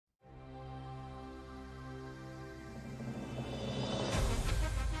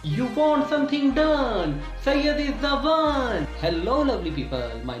You want something done? Syed is the one! Hello lovely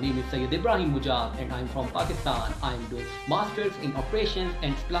people, my name is Syed Ibrahim Mujab and I am from Pakistan. I am doing Masters in Operations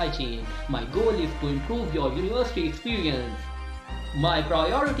and Supply Chain. My goal is to improve your university experience. My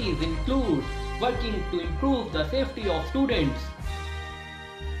priorities include working to improve the safety of students,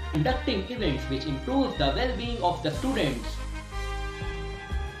 conducting events which improve the well-being of the students,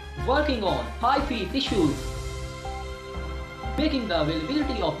 working on high-fees issues, making the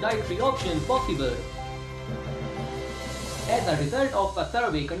availability of dietary options possible. As a result of a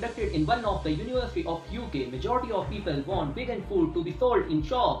survey conducted in one of the University of UK, majority of people want vegan food to be sold in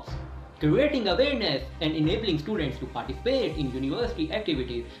shops. Creating awareness and enabling students to participate in university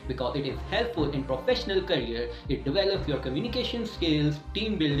activities because it is helpful in professional career. It develops your communication skills,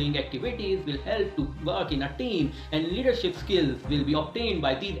 team building activities will help to work in a team, and leadership skills will be obtained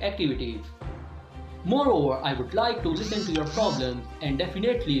by these activities. Moreover, I would like to listen to your problems and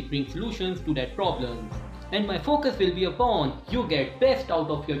definitely bring solutions to that problem. And my focus will be upon you get best out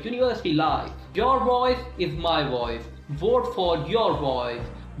of your university life. Your voice is my voice. Vote for your voice.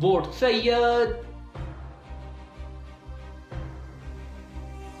 Vote Syed.